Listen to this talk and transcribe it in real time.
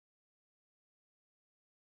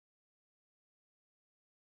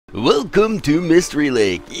Welcome to Mystery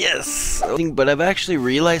Lake. Yes! But I've actually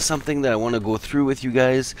realized something that I want to go through with you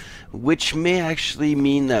guys, which may actually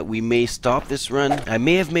mean that we may stop this run. I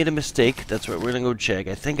may have made a mistake. That's what we're going to go check.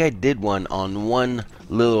 I think I did one on one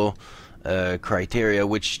little criteria,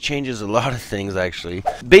 which changes a lot of things actually.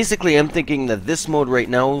 Basically, I'm thinking that this mode right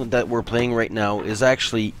now that we're playing right now is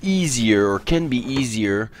actually easier, or can be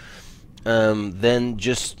easier, than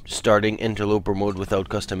just starting Interloper mode without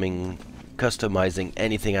customizing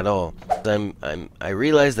anything at all. I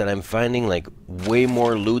realize that I'm finding like way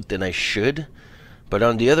more loot than I should, but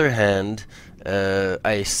on the other hand,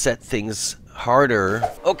 I set things harder.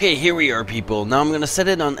 Okay, here we are, people. Now I'm gonna set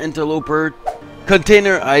it on Interloper.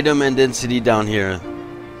 Container, item, and density down here.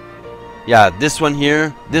 Yeah, this one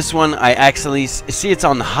here. This one I accidentally see it's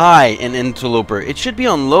on high in Interloper. It should be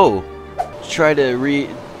on low. Try to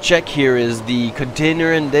recheck here is the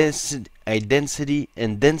container and density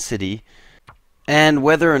and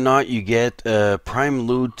whether or not you get prime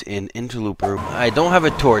loot in Interloper. I don't have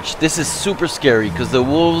a torch. This is super scary because the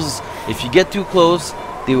wolves, if you get too close,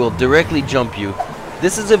 they will directly jump you.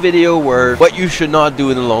 This is a video where what you should not do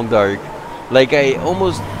in the long dark. Like, I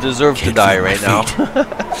almost deserve to die right now.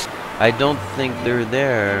 I don't think they're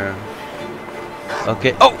there.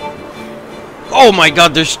 Okay. Oh! Oh my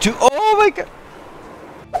god, there's two. Oh my god.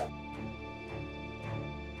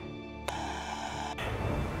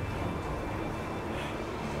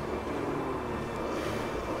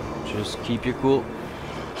 Just keep your cool.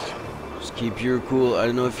 Just keep your cool. I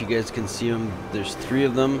don't know if you guys can see them. There's three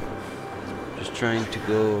of them. Just trying to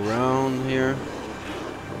go around here.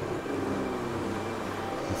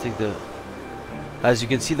 I think as you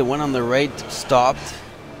can see, the one on the right stopped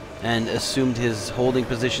and assumed his holding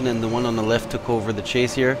position, and the one on the left took over the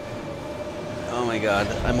chase here. Oh my god,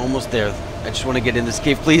 I'm almost there. I just want to get in this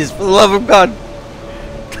cave, please, for the love of God.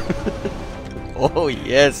 Oh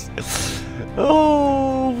yes.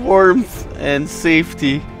 Oh, warmth and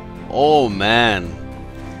safety. Oh man,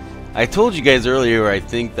 I told you guys earlier, I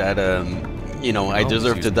think that you know, I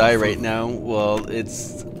deserve to die right now. Well,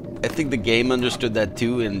 I think the game understood that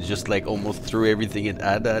too, and just like almost threw everything it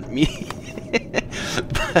had at me.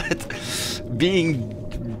 But being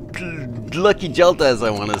lucky Jalta, as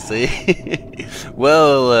I want to say,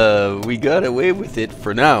 well, we got away with it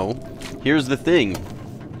for now. Here's the thing.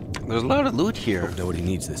 There's a lot of loot here. Nobody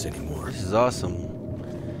needs this anymore. This is awesome.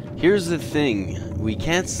 Here's the thing. We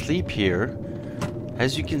can't sleep here.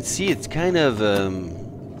 As you can see, it's kind of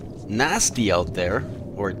nasty out there.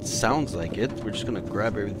 Or it sounds like it. We're just gonna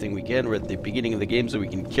grab everything we can. We're at the beginning of the game, so we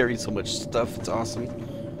can carry so much stuff. It's awesome.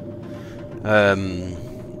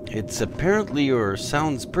 It's apparently, or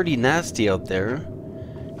sounds pretty nasty out there,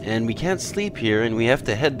 and we can't sleep here, and we have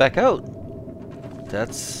to head back out.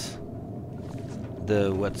 That's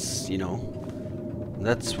what's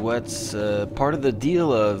part of the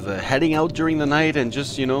deal of heading out during the night and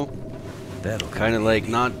just, you know, that'll kind of like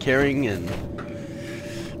not caring. And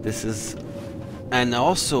this is. And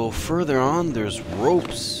also, further on, there's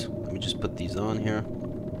ropes. Let me just put these on here.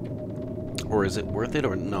 Or is it worth it,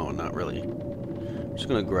 or no, not really. I'm just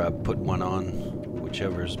gonna put one on,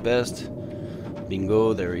 whichever is best.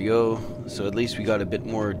 Bingo, there we go. So at least we got a bit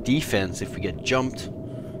more defense if we get jumped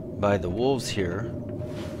by the wolves here.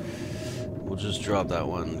 We'll just drop that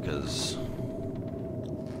one, because...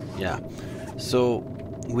 yeah. So,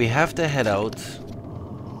 we have to head out.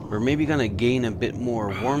 We're maybe gonna gain a bit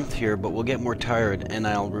more warmth here, but we'll get more tired, and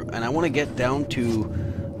I want to get down to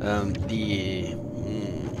the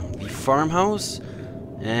farmhouse,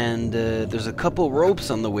 and there's a couple ropes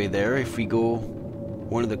on the way there. If we go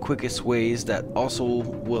one of the quickest ways, that also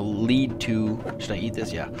will lead to, should I eat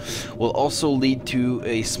this? Yeah, will also lead to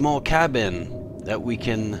a small cabin that we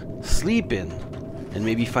can sleep in, and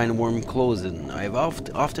maybe find warm clothes in. I've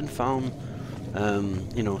often found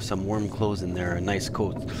you know, some warm clothes in there, a nice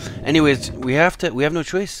coat. Anyways, we have no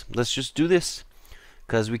choice. Let's just do this,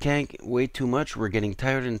 because we can't wait too much. We're getting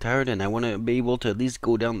tired, and I want to be able to at least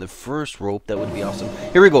go down the first rope. That would be awesome.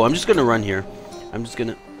 Here we go. I'm just gonna run here. I'm just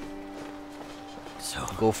gonna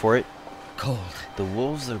go for it. Cold. The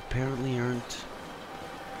wolves apparently aren't.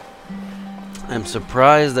 I'm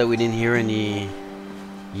surprised that we didn't hear any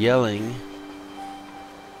yelling.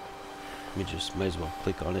 Let me just, might as well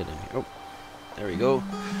click on it and oh. There we go.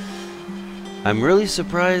 I'm really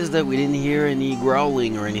surprised that we didn't hear any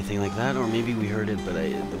growling or anything like that, or maybe we heard it, but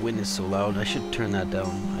the wind is so loud. I should turn that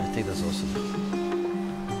down. I think that's awesome.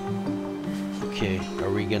 Okay, are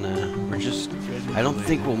we gonna... I don't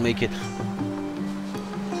think we'll make it.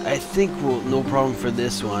 I think we'll... no problem for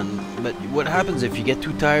this one, but what happens if you get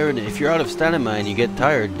too tired? If you're out of stamina and you get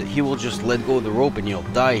tired, he will just let go of the rope and you'll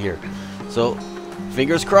die here. So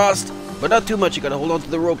Fingers crossed, but not too much. You gotta hold on to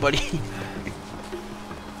the rope, buddy.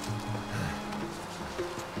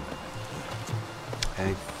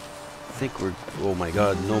 I think we're... Oh my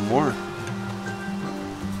god, no more.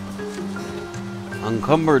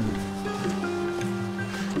 Encumbered.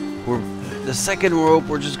 The second rope,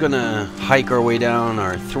 we're just gonna hike our way down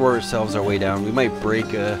or throw ourselves our way down. We might break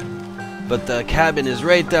but the cabin is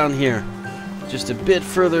right down here. Just a bit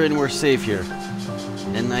further and we're safe here.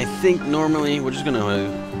 And I think normally we're just gonna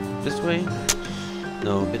this way?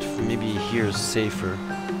 No, maybe here's safer.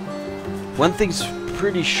 One thing's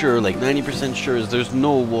pretty sure, like 90% sure, is there's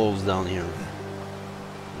no wolves down here.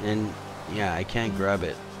 And yeah, I can't grab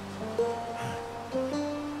it.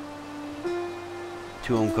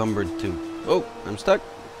 Too encumbered too. Oh, I'm stuck.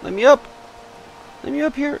 Let me up. Let me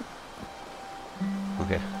up here.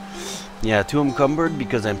 Okay. Yeah, too encumbered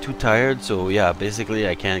because I'm too tired. So yeah, basically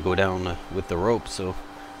I can't go down with the rope. So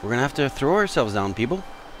we're gonna have to throw ourselves down, people.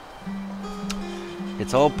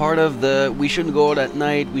 It's all part of the we shouldn't go out at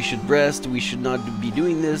night, we should rest, we should not be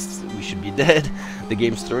doing this, we should be dead. The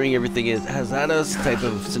game's throwing everything it has at us type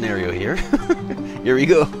of scenario here. Here we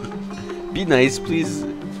go. Be nice, please.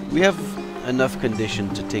 We have enough condition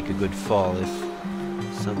to take a good fall if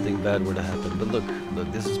something bad were to happen. But look,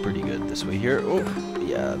 this is pretty good. This way here. Oh,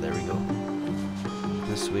 yeah, there we go.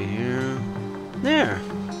 This way here. There.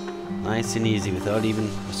 Nice and easy without even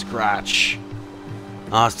a scratch.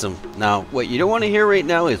 Awesome. Now, what you don't want to hear right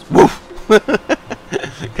now is woof,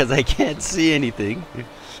 because I can't see anything.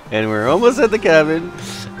 And we're almost at the cabin,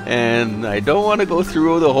 and I don't want to go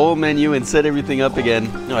through the whole menu and set everything up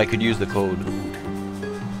again. No, I could use the code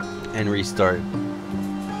and restart.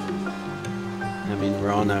 I mean,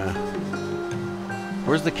 we're on a...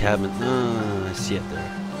 Where's the cabin? Oh, I see it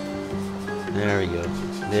there. There we go.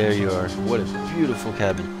 There you are. What a beautiful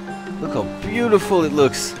cabin. Look how beautiful it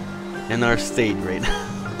looks in our state right now.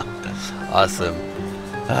 Awesome.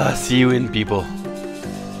 See you in, people.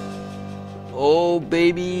 Oh,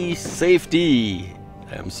 baby, safety.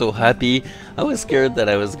 I'm so happy. I was scared that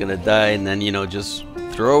I was gonna die and then, you know, just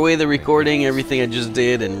throw away the recording, everything I just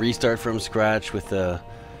did, and restart from scratch with you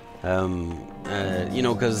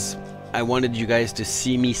know, because I wanted you guys to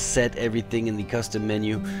see me set everything in the custom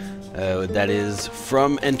menu. That is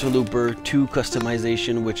from Interloper to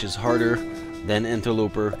customization, which is harder than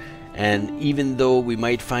Interloper. And even though we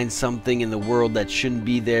might find something in the world that shouldn't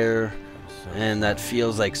be there and that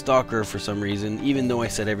feels like Stalker for some reason, even though I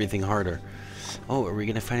set everything harder. Oh, are we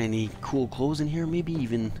gonna find any cool clothes in here? Maybe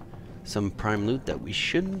even some prime loot that we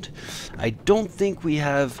shouldn't. I don't think we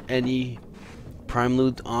have any prime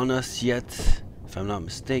loot on us yet, if I'm not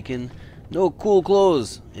mistaken. No cool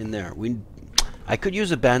clothes in there. I could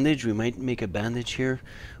use a bandage. We might make a bandage here.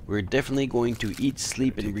 We're definitely going to eat,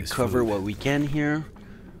 sleep, and recover what we can here.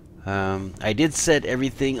 I did set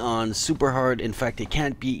everything on super hard. In fact, it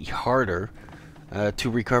can't be harder to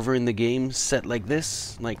recover in the game set like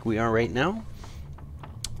this, like we are right now.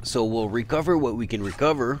 So we'll recover what we can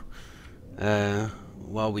recover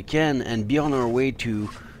while we can, and be on our way to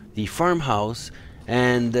the farmhouse.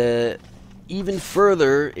 And even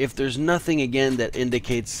further, if there's nothing again that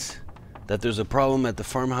indicates that there's a problem at the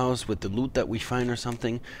farmhouse with the loot that we find or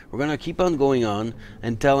something, we're gonna keep on going on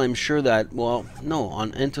until I'm sure that, well, no,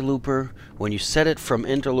 on Interloper, when you set it from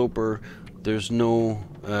Interloper, there's no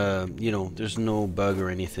you know, there's no bug or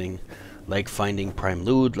anything like finding prime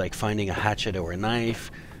loot, like finding a hatchet or a knife,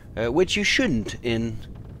 which you shouldn't in,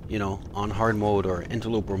 you know, on hard mode or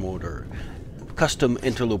Interloper mode or custom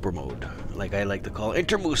Interloper mode, like I like to call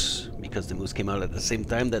Intermoose, because the moose came out at the same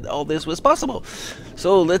time that all this was possible.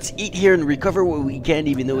 So let's eat here and recover what we can,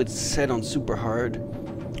 even though it's set on super hard.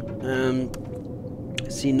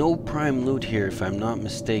 See, no prime loot here if I'm not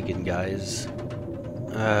mistaken, guys.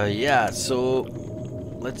 Yeah, so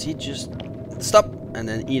let's eat, just stop and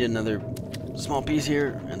then eat another small piece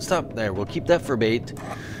here and stop. There, we'll keep that for bait.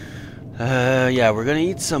 Yeah, we're gonna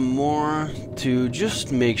eat some more to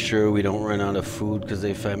just make sure we don't run out of food, because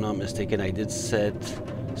if I'm not mistaken, I did set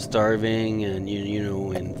starving and you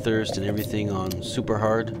know, and thirst and everything on super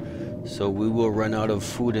hard, so we will run out of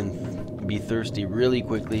food and be thirsty really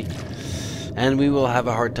quickly, and we will have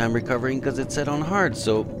a hard time recovering because it's set on hard.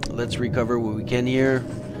 So let's recover what we can here.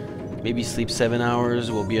 Maybe sleep 7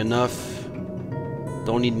 hours will be enough.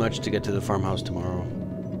 Don't need much to get to the farmhouse tomorrow.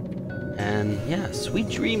 And yeah, sweet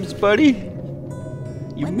dreams, buddy.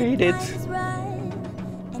 You made it.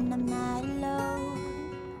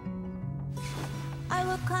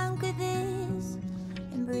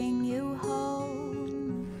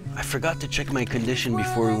 I forgot to check my condition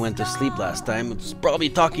before we went to sleep last time. It's probably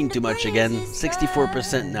talking too much again.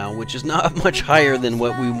 64% now, which is not much higher than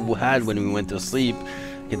what we had when we went to sleep.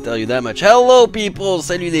 I can tell you that much. Hello people!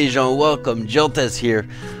 Salut les gens! Welcome! Joltes here.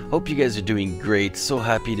 Hope you guys are doing great. So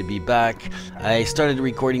happy to be back. I started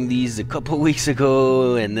recording these a couple weeks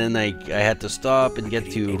ago, and then I had to stop and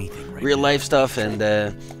get to real life stuff, and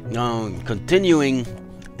now continuing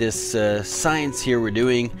this science here we're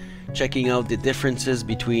doing, checking out the differences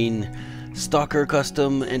between Stalker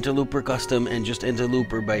Custom, Interloper Custom, and just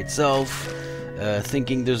Interloper by itself.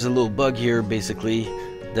 Thinking there's a little bug here basically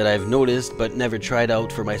that I've noticed but never tried out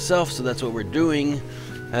for myself, so that's what we're doing.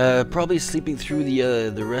 Probably sleeping through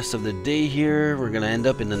the rest of the day here. We're gonna end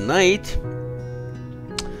up in the night,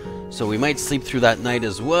 so we might sleep through that night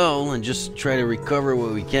as well and just try to recover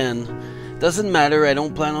what we can. Doesn't matter, I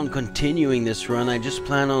don't plan on continuing this run. I just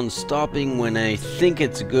plan on stopping when I think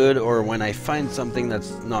it's good, or when I find something that's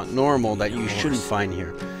not normal that you shouldn't find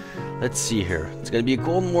here. Let's see here. It's gonna be a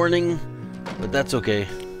cold morning, but that's okay.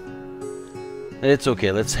 It's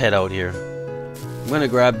okay, let's head out here. I'm gonna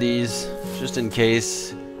grab these just in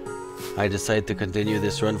case I decide to continue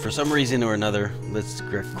this run for some reason or another. Let's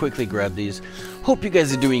quickly grab these. Hope you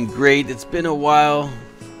guys are doing great. It's been a while.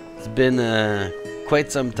 It's been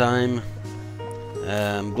quite some time.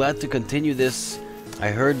 I'm glad to continue this.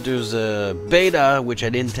 I heard there's a beta, which I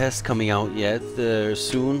didn't test, coming out yet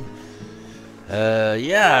soon.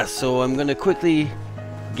 Yeah, so I'm gonna quickly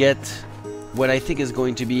get what I think is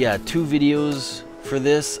going to be 2 videos for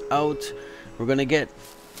this out. We're gonna get,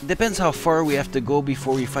 depends how far we have to go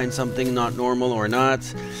before we find something not normal or not.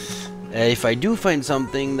 If I do find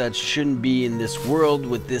something that shouldn't be in this world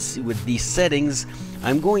with these settings,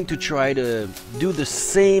 I'm going to try to do the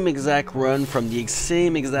same exact run from the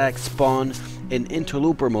same exact spawn in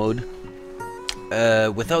Interloper mode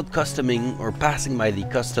without customing or passing by the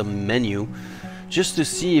custom menu, just to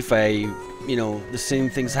see if the same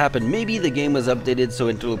things happen. Maybe the game was updated so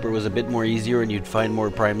Interloper was a bit more easier and you'd find more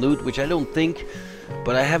prime loot, which I don't think,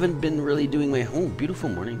 but I haven't been really doing my beautiful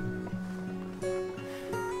morning.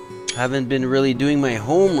 Haven't been really doing my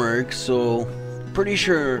homework, so pretty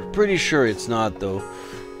sure it's not though.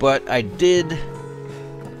 But I did,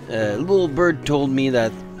 little bird told me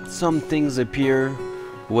that some things appear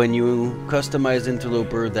when you customize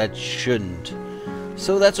Interloper that shouldn't.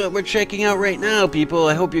 So that's what we're checking out right now, people.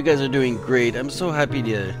 I hope you guys are doing great. I'm so happy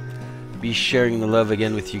to be sharing the love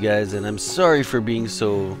again with you guys, and I'm sorry for being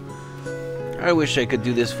so... I wish I could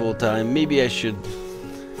do this full time. Maybe I should,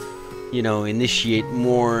 initiate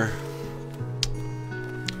more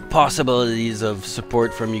possibilities of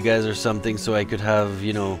support from you guys or something, so I could have,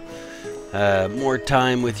 more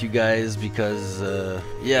time with you guys, because,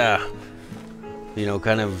 yeah,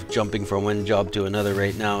 kind of jumping from one job to another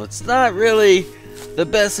right now. It's not really the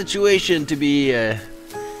best situation to be a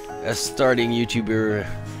starting YouTuber,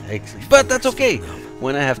 but that's okay.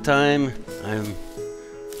 When I have time,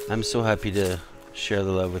 I'm so happy to share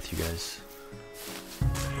the love with you guys.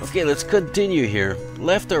 Okay, let's continue here.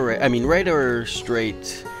 Left or right? I mean, right or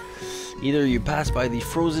straight? Either you pass by the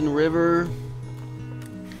frozen river,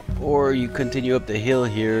 or you continue up the hill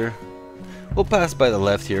here. We'll pass by the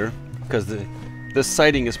left here, because the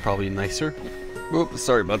sighting is probably nicer. Oh,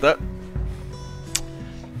 sorry about that.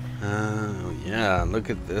 Yeah, look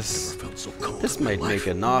at this. This might make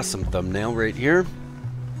an awesome thumbnail right here.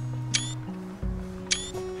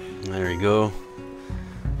 There we go.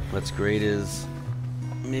 What's great is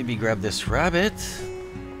maybe grab this rabbit.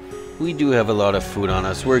 We do have a lot of food on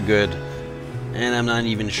us. We're good. And I'm not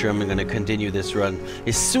even sure I'm going to continue this run.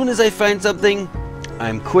 As soon as I find something,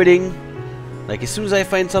 I'm quitting. Like, as soon as I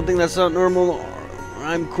find something that's not normal,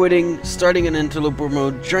 I'm quitting, starting an Interloper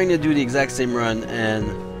mode, trying to do the exact same run, and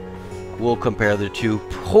we'll compare the two,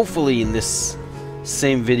 hopefully in this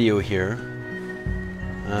same video here.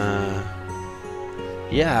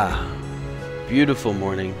 Yeah, beautiful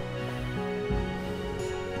morning.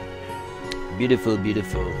 Beautiful,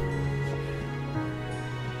 beautiful.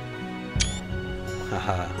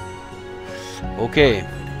 Haha. Okay.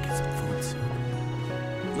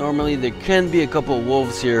 Normally there can be a couple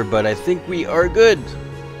wolves here, but I think we are good.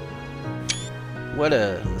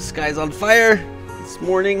 The sky's on fire this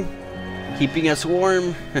morning, keeping us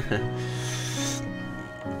warm.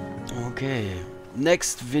 Okay.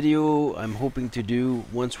 Next video I'm hoping to do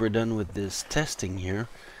once we're done with this testing here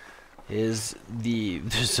is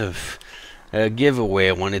there's a giveaway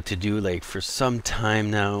I wanted to do like for some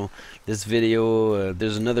time now. This video,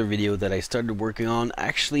 there's another video that I started working on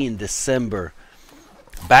actually in December.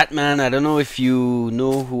 Batman, I don't know if you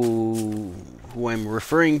know who I'm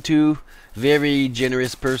referring to. Very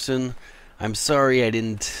generous person. I'm sorry I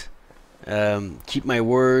didn't keep my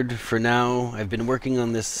word for now. I've been working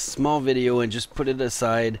on this small video and just put it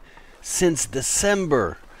aside since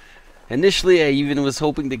December. Initially, I even was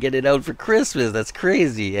hoping to get it out for Christmas. That's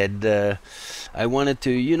crazy. And I wanted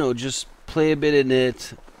to, you know, just play a bit in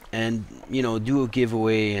it and, you know, do a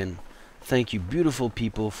giveaway. And thank you, beautiful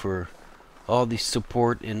people, for all the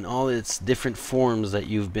support in all its different forms that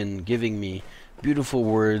you've been giving me. Beautiful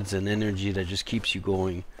words and energy that just keeps you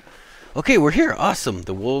going. Okay, we're here. Awesome.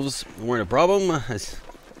 The wolves weren't a problem.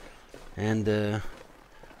 And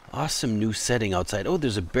awesome new setting outside. Oh,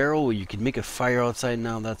 there's a barrel where you can make a fire outside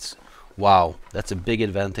now. That's, wow, that's a big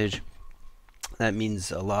advantage. That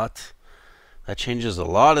means a lot. That changes a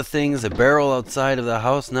lot of things. A barrel outside of the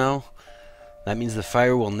house now. That means the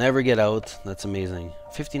fire will never get out. That's amazing.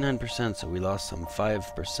 59%, so we lost some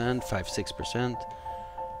 5%, 6%.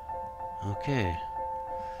 Okay.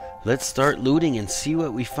 Let's start looting and see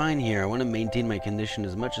what we find here. I want to maintain my condition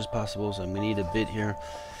as much as possible, so I'm going to need a bit here.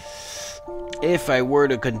 If I were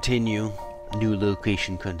to continue, new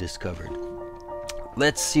location discovered.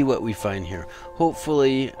 Let's see what we find here.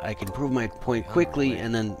 Hopefully, I can prove my point quickly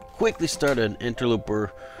and then quickly start an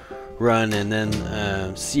interloper run and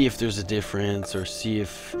then see if there's a difference or see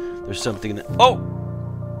if there's something that... Oh!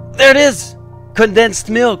 There it is! Condensed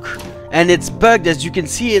milk! And it's bugged. As you can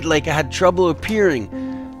see, it like I had trouble appearing.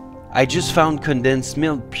 I just found condensed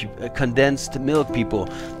milk, people.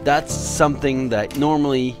 That's something that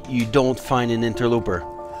normally you don't find in Interloper.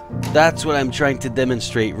 That's what I'm trying to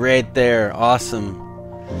demonstrate right there. Awesome.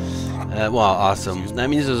 Well, awesome. That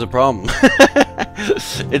means there's a problem.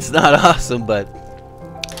 It's not awesome, but...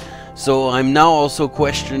 So I'm now also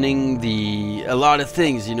questioning a lot of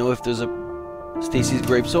things. You know, if there's a Stacy's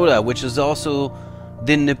grape soda, which is also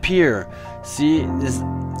didn't appear. See,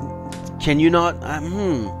 can you not...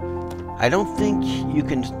 I don't think you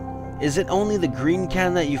can... Is it only the green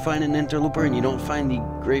can that you find in Interloper and you don't find the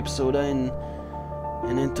grape soda in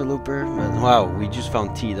Interloper? Wow, we just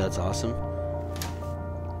found tea. That's awesome.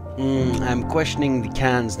 I'm questioning the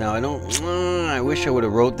cans now. I wish I would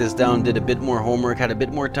have wrote this down, did a bit more homework, had a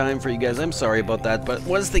bit more time for you guys. I'm sorry about that, but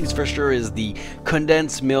one thing's for sure is the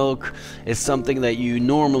condensed milk is something that you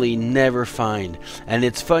normally never find. And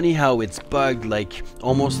it's funny how it's bugged, like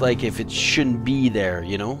almost like if it shouldn't be there,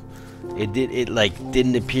 you know? It like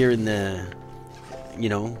didn't appear in the, you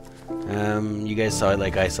know, you guys saw it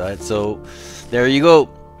like I saw it. So there you go.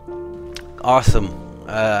 Awesome.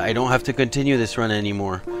 I don't have to continue this run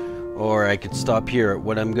anymore, or I could stop here.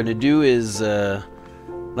 What I'm gonna do is,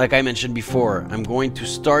 like I mentioned before, I'm going to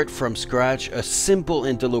start from scratch a simple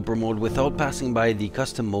interloper mode without passing by the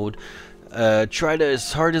custom mode. Try to,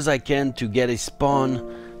 as hard as I can, to get a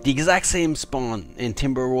spawn, the exact same spawn in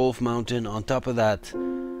Timberwolf Mountain on top of that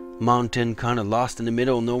mountain, kind of lost in the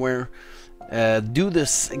middle of nowhere. Do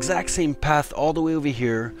this exact same path all the way over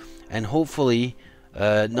here, and hopefully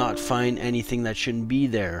not find anything that shouldn't be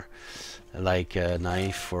there, like a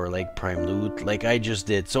knife or like prime loot, like I just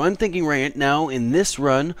did. So I'm thinking right now in this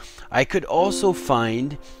run I could also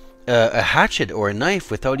find a hatchet or a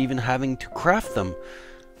knife without even having to craft them,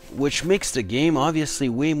 which makes the game obviously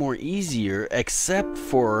way more easier, except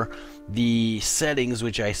for the settings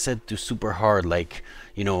which I set to super hard, like,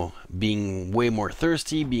 you know, being way more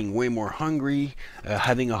thirsty, being way more hungry,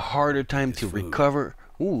 having a harder time to recover.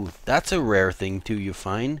 Ooh, that's a rare thing too, you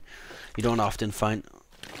find. You don't often find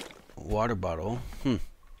water bottle.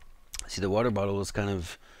 See, the water bottle was kind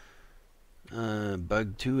of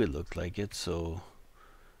bugged too, it looked like it. So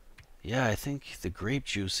yeah, I think the grape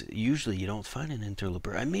juice usually you don't find in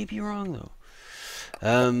Interloper. I may be wrong though.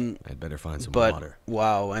 I'd better find some water.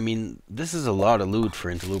 Wow, I mean, this is a lot of loot for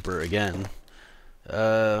Interloper again.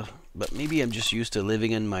 But maybe I'm just used to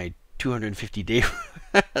living in my 250-day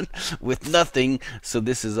run with nothing, so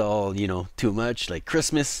this is all, you know, too much, like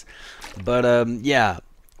Christmas. But yeah,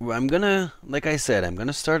 I'm gonna, like I said, I'm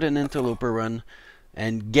gonna start an Interloper run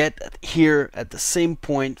and get here at the same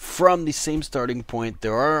point from the same starting point.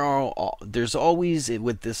 There's always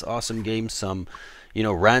with this awesome game some, you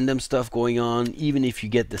know, random stuff going on, even if you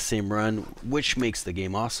get the same run, which makes the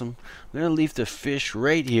game awesome. I'm gonna leave the fish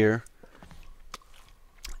right here.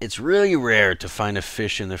 It's really rare to find a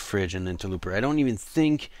fish in the fridge in Interloper. I don't even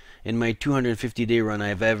think in my 250-day run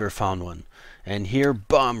I've ever found one. And here,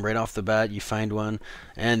 boom, right off the bat, you find one.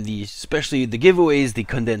 And especially the giveaway is the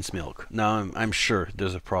condensed milk. Now I'm sure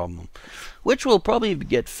there's a problem, which will probably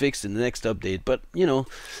get fixed in the next update. But you know,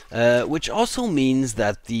 which also means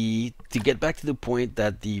that to get back to the point,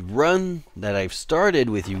 that the run that I've started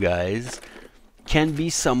with you guys can be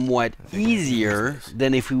somewhat easier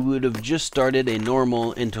than if we would have just started a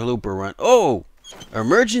normal Interloper run. Oh,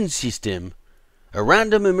 Emergency stim. A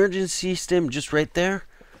random emergency stim just right there.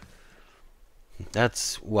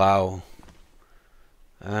 That's wow.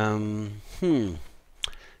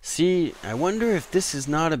 See, I wonder if this is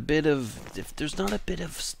not a bit of, if there's not a bit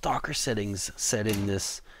of stalker settings set in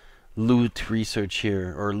this loot research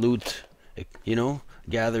here, or loot, you know,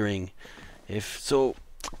 gathering. If so,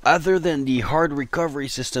 other than the hard recovery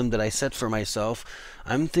system that I set for myself,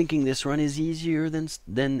 I'm thinking this run is easier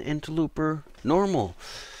than Interloper normal.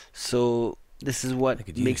 So this is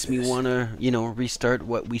what makes me want to, you know, restart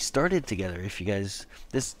what we started together. If you guys,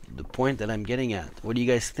 this the point that I'm getting at. What do you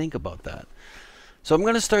guys think about that? So I'm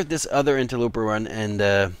going to start this other Interloper run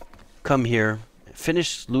and come here,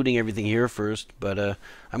 finish looting everything here first, but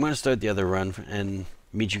I'm going to start the other run and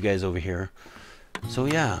meet you guys over here. So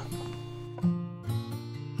yeah.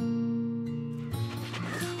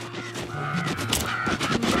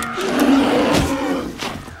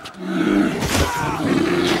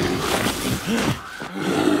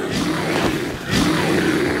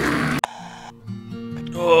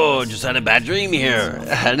 Oh, just had a bad dream here.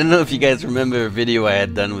 I don't know if you guys remember a video I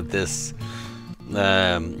had done with this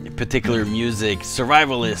particular music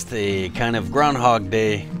survivalist, a kind of Groundhog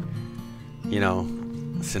Day, you know,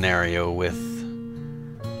 scenario with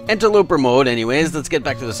Interloper mode. Anyways, let's get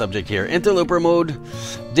back to the subject here. Interloper mode,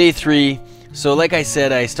 day 3. So like I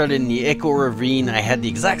said, I started in the Echo Ravine. I had the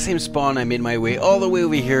exact same spawn. I made my way all the way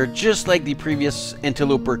over here, just like the previous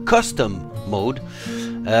Interloper custom mode.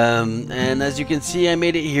 And as you can see, I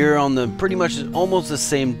made it here on the pretty much almost the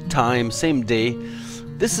same time, same day.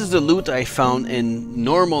 This is the loot I found in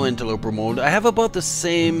normal Interloper mode. I have about the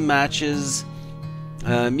same matches.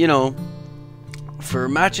 You know, for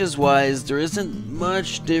matches wise, there isn't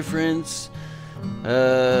much difference.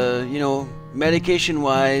 You know, medication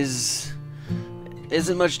wise,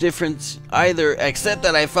 isn't much difference either, except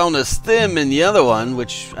that I found a stim in the other one,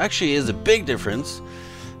 which actually is a big difference.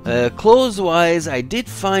 Clothes wise, I did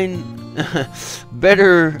find a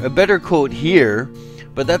better coat here,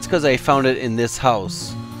 but that's because I found it in this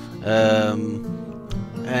house. And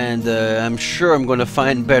I'm sure I'm going to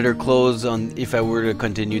find better clothes on if I were to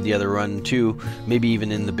continue the other run too, maybe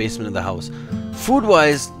even in the basement of the house. Food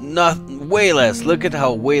wise, way less. Look at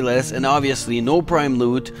how way less, and obviously no prime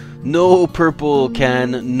loot, no purple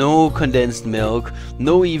can, no condensed milk,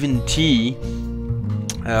 no even tea.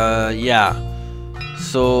 Yeah.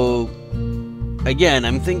 So again,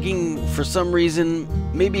 I'm thinking for some reason,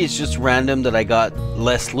 maybe it's just random that I got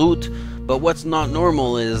less loot, but what's not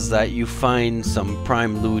normal is that you find some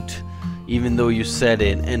prime loot even though you set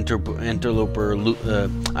in Interloper loot.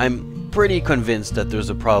 I'm pretty convinced that there's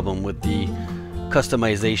a problem with the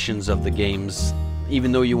customizations of the games.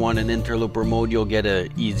 Even though you want an Interloper mode, you'll get a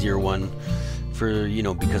easier one for, you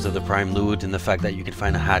know, because of the prime loot and the fact that you can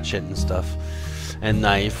find a hatchet and stuff. And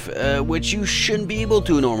knife, which you shouldn't be able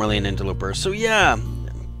to normally in Interloper. So yeah, I'm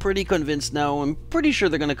pretty convinced now. I'm pretty sure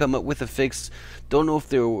they're gonna come up with a fix. Don't know if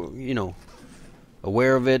they're, you know,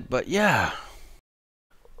 aware of it, but yeah.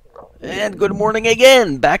 And good morning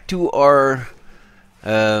again. Back to our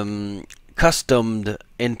customed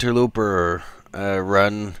Interloper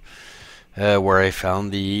run, where I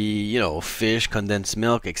found the, you know, fish, condensed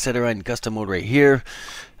milk, etc. in custom mode right here.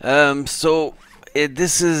 So. I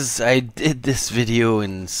did this video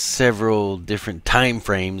in several different time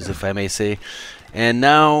frames, if I may say, and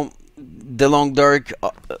now the Long Dark,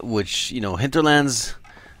 which, you know, Hinterlands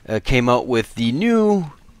came out with the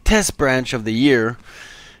new test branch of the year,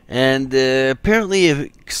 and apparently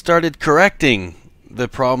it started correcting the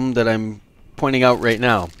problem that I'm pointing out right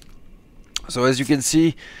now. So as you can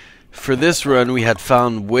see, for this run we had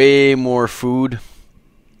found way more food.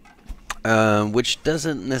 Which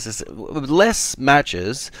doesn't necessarily, less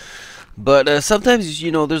matches, but sometimes,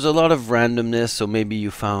 you know, there's a lot of randomness, so maybe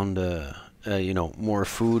you found you know, more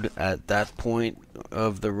food at that point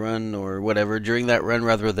of the run or whatever during that run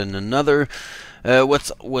rather than another.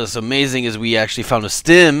 What was amazing is we actually found a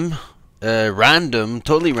stim, random,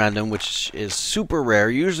 totally random, which is super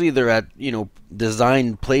rare. Usually they're at, you know,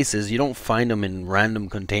 designed places. You don't find them in random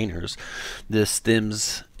containers, the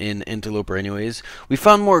stims in Interloper anyways. We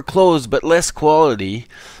found more clothes but less quality.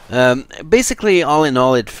 Basically, all in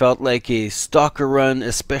all, it felt like a stalker run,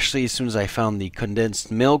 especially as soon as I found the condensed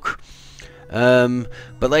milk. But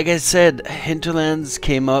like I said, Hinterlands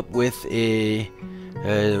came up with a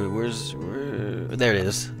there it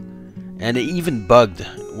is. And it even bugged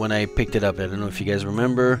when I picked it up. I don't know if you guys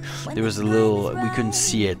remember. There was a little, we couldn't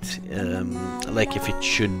see it, like if it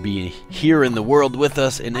should be here in the world with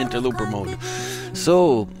us in Interloper mode.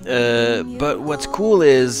 So, but what's cool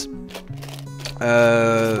is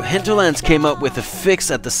Hinterlands came up with a fix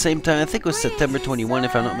at the same time. I think it was September 21,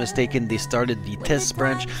 if I'm not mistaken. They started the test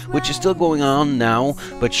branch, which is still going on now,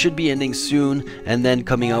 but should be ending soon, and then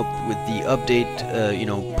coming out with the update, you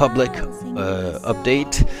know, public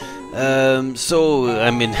update. So I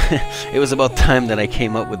mean, it was about time that I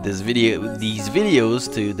came up with these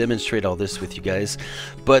videos to demonstrate all this with you guys.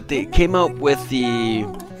 But they came out with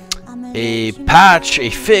a patch, a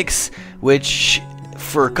fix, which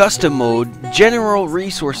for custom mode, general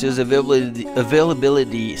resources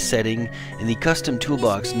availability setting in the custom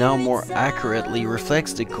toolbox now more accurately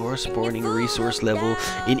reflects the corresponding resource level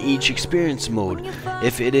in each experience mode.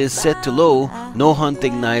 If it is set to low, no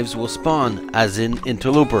hunting knives will spawn, as in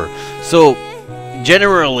Interloper. So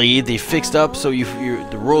generally they fixed up so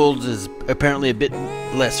the world is apparently a bit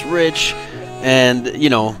less rich, and you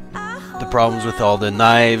know, the problems with all the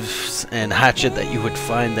knives and hatchet that you would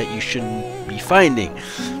find that you shouldn't be finding.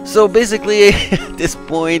 So basically at this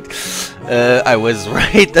point I was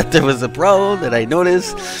right that there was a problem that I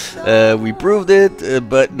noticed. We proved it,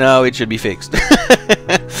 but now it should be fixed.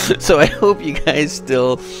 So I hope you guys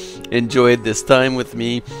still enjoyed this time with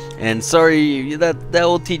me, and sorry, that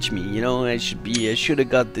will teach me, you know, I should have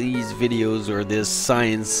got these videos or this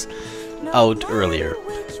science out earlier.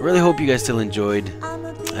 So really hope you guys still enjoyed,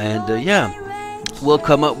 and yeah, we'll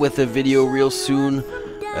come up with a video real soon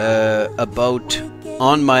about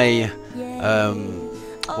on my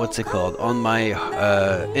what's it called, on my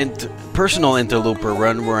personal Interloper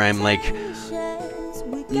run, where I'm like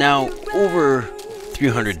now over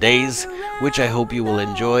 300 days, which I hope you will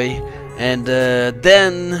enjoy. And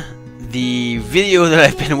then the video that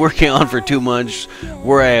I've been working on for 2 months,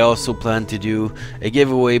 where I also plan to do a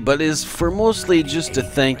giveaway, but is for mostly just to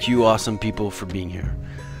thank you awesome people for being here.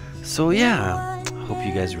 So yeah, hope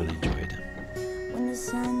you guys really enjoyed. When the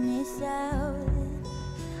sun is out,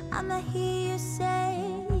 I'ma hear you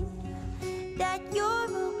say that you're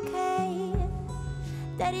okay,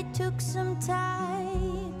 that it took some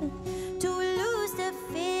time to lose the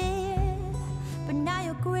fear, but now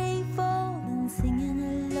you're grateful and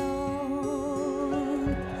singing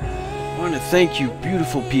along. I want to thank you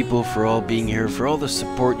beautiful people for all being here, for all the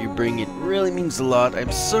support you bring. It really means a lot.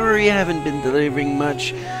 I'm sorry I haven't been delivering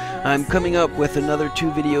much. I'm coming up with another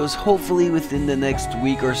 2 videos, hopefully within the next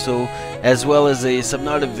week or so, as well as a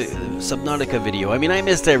Subnautica video. I mean, I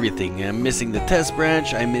missed everything. I'm missing the test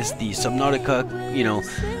branch, I missed the Subnautica, you know,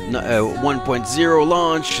 1.0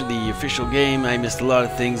 launch, the official game. I missed a lot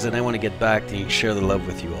of things, and I want to get back to share the love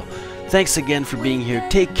with you all. Thanks again for being here.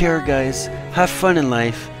 Take care, guys. Have fun in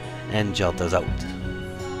life, and Jalta's out.